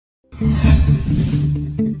สวัส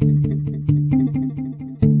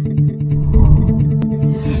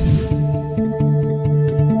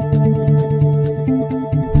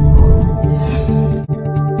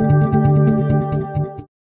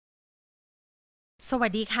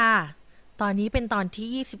ดีค่ะตอนนี้เป็นตอนที่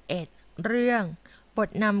21เรื่องบท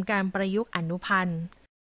นำการประยุกต์อนุพันธ์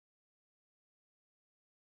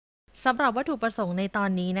สำหรับวัตถุประสงค์ในตอน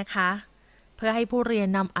นี้นะคะเพื่อให้ผู้เรียน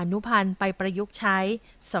นำอนุพันธ์ไปประยุกต์ใช้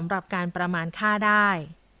สำหรับการประมาณค่าได้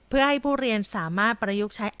เพื่อให้ผู้เรียนสามารถประยุก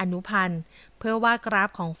ต์ใช้อนุพันธ์เพื่อวาดกราฟ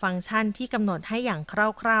ของฟังก์ชันที่กำหนดให้อย่าง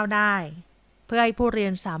คร่าวๆได้เพื่อให้ผู้เรีย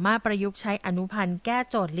นสามารถประยุกต์ใช้อนุพันธ์แก้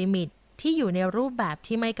โจทย์ลิมิตที่อยู่ในรูปแบบ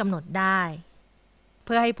ที่ไม่กำหนดได้เ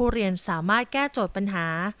พื่อให้ผู้เรียนสามารถแก้โจทย์ปัญหา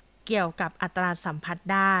เกี่ยวกับอัตราสัมพัทธ์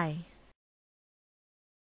ได้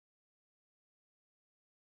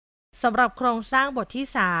สำหรับโครงสร้างบทที่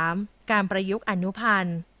3การประยุกต์อนุพัน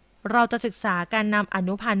ธ์เราจะศึกษาการนำอ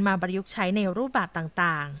นุพันธ์มาประยุกต์ใช้ในรูปแบบ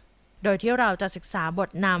ต่างๆโดยที่เราจะศึกษาบท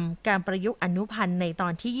นำการประยุกต์อนุพันธ์ในตอ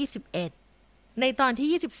นที่21ในตอนที่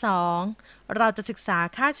22เราจะศึกษา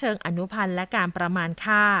ค่าเชิงอนุพันธ์และการประมาณ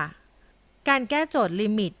ค่าการแก้โจทย์ลิ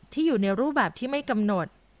มิตที่อยู่ในรูปแบบที่ไม่กำหนด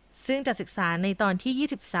ซึ่งจะศึกษาในตอนที่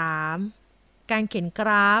23การเขียนกร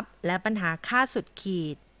าฟและปัญหาค่าสุดขี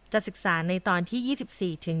ดจะศึกษาในตอน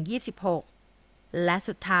ที่24ถึง26และ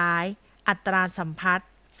สุดท้ายอัตราสัมพัทธ์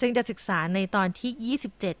ซึ่งจะศึกษาในตอนที่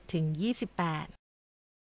27ถึง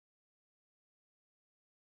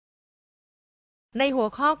28ในหัว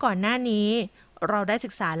ข้อก่อนหน้านี้เราได้ศึ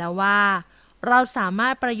กษาแล้วว่าเราสามา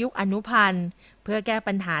รถประยุกต์อนุพันธ์เพื่อแก้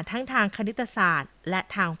ปัญหาทั้งทางคณิตศาสตร์และ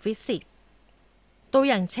ทางฟิสิกส์ตัว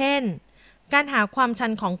อย่างเช่นการหาความชั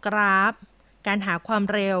นของกราฟการหาความ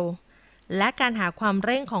เร็วและการหาความเ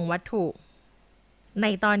ร่งของวัตถุใน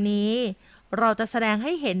ตอนนี้เราจะแสดงใ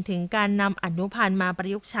ห้เห็นถึงการนำอนุพันธ์มาปร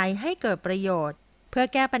ะยุกต์ใช้ให้เกิดประโยชน์เพื่อ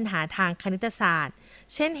แก้ปัญหาทางคณิตศาสตร์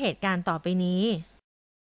เช่นเหตุการณ์ต่อไปนี้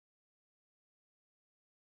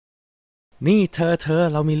นี่เธอ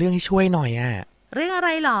เรามีเรื่องให้ช่วยหน่อยอ่ะเรื่องอะไร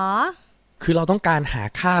หรอคือเราต้องการหา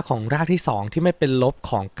ค่าของรากที่2ที่ไม่เป็นลบ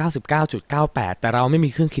ของ 99.98 แต่เราไม่มี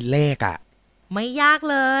เครื่องคิดเลขอ่ะไม่ยาก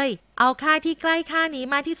เลยเอาค่าที่ใกล้ค่านี้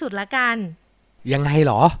มากที่สุดละกันยังไง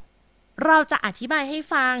หรอเราจะอธิบายให้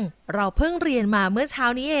ฟังเราเพิ่งเรียนมาเมื่อเช้า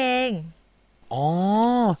นี้เองอ๋อ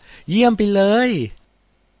เยี่ยมไปเลย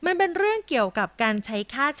มันเป็นเรื่องเกี่ยวกับการใช้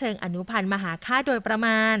ค่าเชิงอนุพันธ์มาหาค่าโดยประม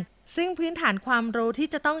าณซึ่งพื้นฐานความรู้ที่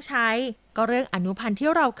จะต้องใช้ก็เรื่องอนุพันธ์ที่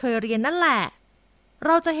เราเคยเรียนนั่นแหละเ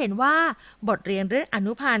ราจะเห็นว่าบทเรียนเรื่องอ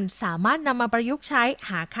นุพันธ์สามารถนำมาประยุกต์ใช้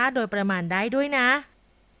หาค่าโดยประมาณได้ด้วยนะ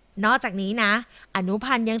นอกจากนี้นะอนุ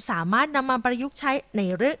พันธ์ยังสามารถนำมาประยุกต์ใช้ใน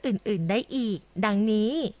เรื่องอื่นๆได้อีกดัง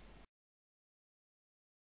นี้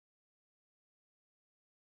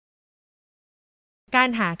การ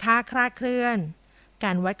หาค่าคลาดเคลื่อนก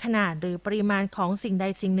ารวัดขนาดหรือปริมาณของสิ่งใด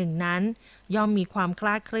สิ่งหนึ่งนั้นย่อมมีความคล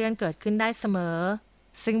าดเคลื่อนเกิดขึ้นได้เสมอ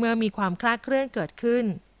ซึ่งเมื่อมีความคลาดเคลื่อนเกิดขึ้น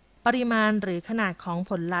ปริมาณหรือขนาดของ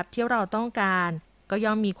ผลลัพธ์ที่เราต้องการก็ย่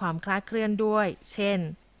อมมีความคลาดเคลื่อนด้วยเช่น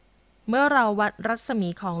เมื่อเราวัดรัศมี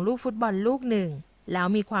ของลูกฟุตบอลลูกหนึ่งแล้ว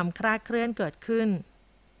มีความคลาดเคลื่อนเกิดขึ้น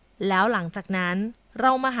แล้วหลังจากนั้นเร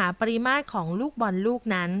ามาหาปริมาตรของลูกบอลลูก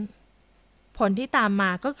นั้นผลที่ตามม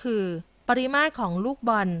าก็คือปริมาตรของลูก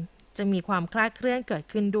บอลจะมีความคลาดเคลื่อนเกิด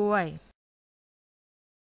ขึ้นด้วย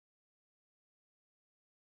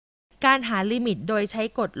การหาลิมิตโดยใช้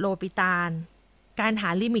กฎโลปิตาลการหา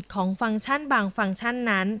ลิมิตของฟังก์ชันบางฟังก์ชัน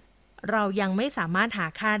นั้นเรายังไม่สามารถหา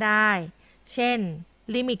ค่าได้เช่น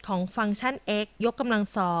ลิมิตของฟังก์ชัน x ยกกำลัง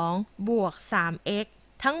2บวก 3x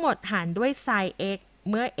ทั้งหมดหารด้วยไซน์ x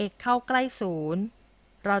เมื่อ x เข้าใกล้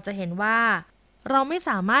0เราจะเห็นว่าเราไม่ส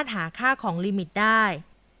ามารถหาค่าของลิมิตได้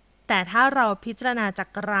แต่ถ้าเราพิจารณาจาก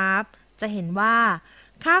กราฟจะเห็นว่า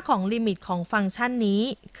ค่าของลิมิตของฟังก์ชันนี้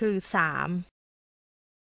คือ3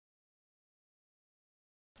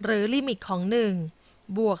หรือลิมิตของ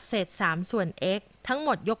1บวกเศษ3ส่วน x ทั้งหม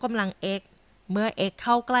ดยกกำลัง x เมื่อ x เ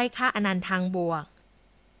ข้าใกล้ค่าอนันต์ทางบวก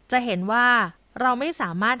จะเห็นว่าเราไม่ส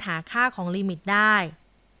ามารถหาค่าของลิมิตได้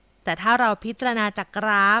แต่ถ้าเราพิจารณาจากกร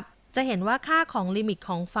าฟจะเห็นว่าค่าของลิมิตข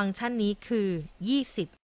องฟังก์ชันนี้คือ20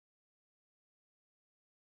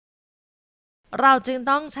เราจึง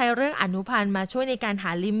ต้องใช้เรื่องอนุพันธ์มาช่วยในการห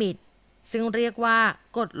าลิมิตซึ่งเรียกว่า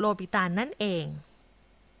กฎโลปิตาลนั่นเอง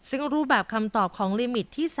ซึ่งรูปแบบคำตอบของลิมิต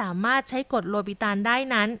ที่สามารถใช้กฎโลปิตาลได้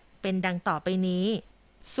นั้นเป็นดังต่อไปนี้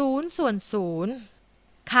0ส่วน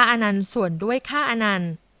0ค่าอนันต์ส่วนด้วยค่าอนัน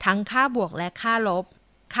ต์ทั้งค่าบวกและค่าลบ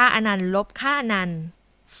ค่าอนันต์ลบค่าอนันต์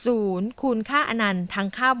0คูณค่าอนันต์ทั้ง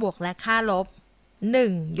ค่าบวกและค่าลบ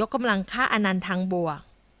1ยกกำลังค่าอนันต์ทางบวก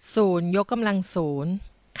0ยกกำลัง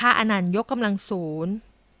0ค่าอนันต์ยกกำลัง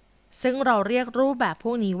0 ซึ่งเราเรียกรูปแบบพ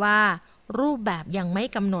วกนี้ว่า รูปแบบยังไม่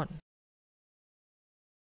กำหนด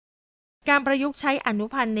การประยุกต์ใช้อนุ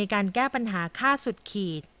พันธ์ในการแก้ปัญหาค่าสุดขี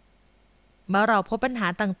ด เมื่อเราพบปัญหา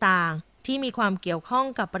ต่างๆที่มีความเกี่ยวข้อง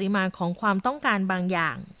กับปริมาณของความต้องการบางอย่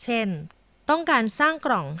าง เช่น ต้องการสร้างก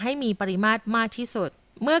ล่องให้มีปริมาตรมากที่สุด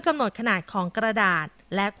เมื่อกำหนดขนาดของกระดาษ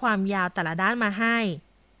และความยาวแต่ละด้านมาให้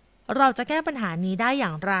เราจะแก้ปัญหานี้ได้อย่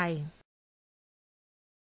างไร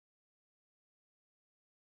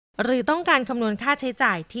หรือต้องการคำนวณค่าใช้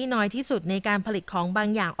จ่ายที่น้อยที่สุดในการผลิตของบาง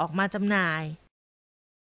อย่างออกมาจำหน่าย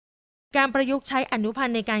การประยุกต์ใช้อนุพัน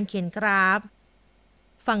ธ์ในการเขียนกราฟ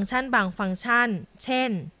ฟังก์ชันบางฟังก์ชัน เช่น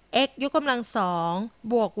x ยกกำลังสอง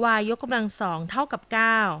บวก y ยกกำลังสองเท่ากับ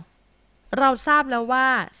 9 เราทราบแล้วว่า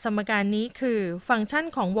สมการนี้คือฟังก์ชัน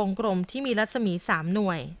ของวงกลมที่มีรัศมี 3 หน่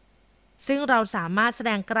วย ซึ่งเราสามารถแส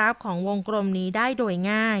ดงกราฟของวงกลมนี้ได้โดย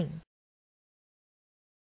ง่าย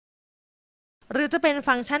หรือจะเป็น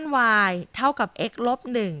ฟังก์ชัน y เท่ากับ x ลบ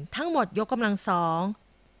 1 ทั้งหมดยกกำลังสอง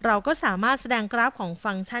เราก็สามารถแสดงกราฟของ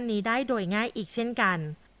ฟังก์ชันนี้ได้โดยง่ายอีกเช่นกัน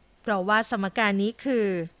เพราะว่าสมการนี้คือ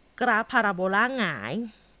กราฟพาราโบลาหงาย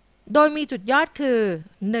โดยมีจุดยอดคือ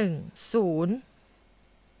 1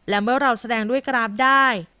 0 และเมื่อเราแสดงด้วยกราฟได้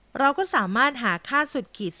เราก็สามารถหาค่าสุด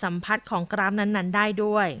ขีดสัมพัทธ์ของกราฟนั้นๆได้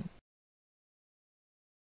ด้วย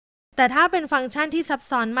แต่ถ้าเป็นฟังก์ชันที่ซับ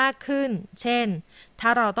ซ้อนมากขึ้น เช่น ถ้า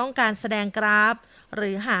เราต้องการแสดงกราฟหรื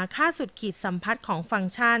อหาค่าสุดขีดสัมพัทธ์ของฟัง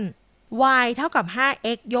ก์ชัน y เท่ากับ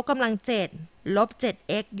 5x ยกกำลัง 7 ลบ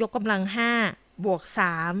 7x ยกกำลัง 5 บวก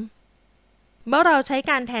 3 เมื่อเราใช้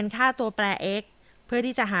การแทนค่าตัวแปร x เพื่อ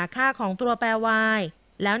ที่จะหาค่าของตัวแปร y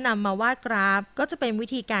แล้วนำมาวาดกราฟก็จะเป็นวิ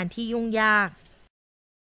ธีการที่ยุ่งยาก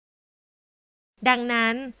ดัง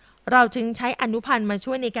นั้นเราจึงใช้อนุพันธ์มา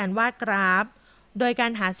ช่วยในการวาดกราฟ โดยกา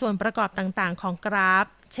รหาส่วนประกอบต่างๆของกราฟ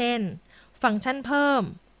เช่น ฟังก์ชันเพิ่ม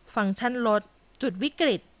ฟังก์ชันลด จุดวิก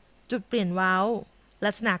ฤต จุดเปลี่ยนเว้า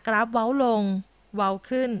ลักษณะกราฟเว้าลง เว้า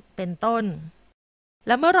ขึ้น เป็นต้น แ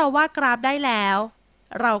ละเมื่อเราวาดกราฟได้แล้ว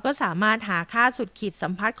เราก็สามารถหาค่าสุดขีดสั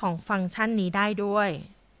มพัทธ์ของฟังก์ชันนี้ได้ด้วย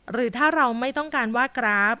หรือถ้าเราไม่ต้องการวาดกร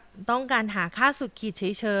าฟ ต้องการหาค่าสุดขีดเ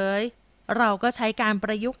ฉยๆ เราก็ใช้การป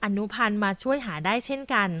ระยุกต์อนุพันธ์มาช่วยหาได้เช่น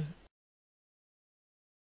กัน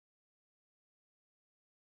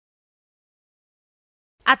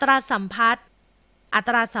อัตราสัมพัทธ์ อัต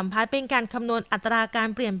ราสัมพัทธ์เป็นการคำนวณอัตราการ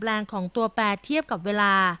เปลี่ยนแปลงของตัวแปรเทียบกับเวล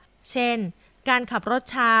า เช่น การขับรถ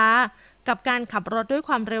ช้ากับการขับรถด้วยค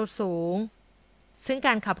วามเร็วสูง ซึ่งก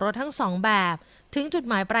ารขับรถทั้งสองแบบถึงจุด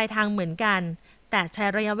หมายปลายทางเหมือนกัน แต่ใช้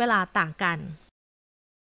ระยะเวลาต่างกัน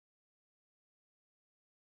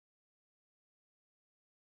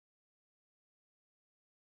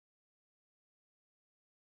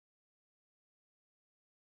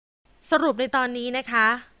สรุปในตอนนี้นะคะ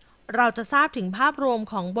เราจะทราบถึงภาพรวม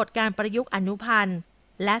ของบทการประยุกต์อนุพันธ์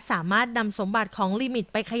และสามารถนำสมบัติของลิมิต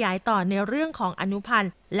ไปขยายต่อในเรื่องของอนุพัน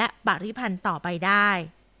ธ์และปริพันธ์ต่อไปได้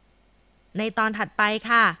ในตอนถัดไป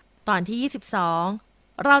ค่ะ ตอนที่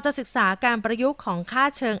 22 เราจะศึกษาการประยุกต์ของค่า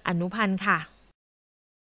เชิงอนุพันธ์ค่ะ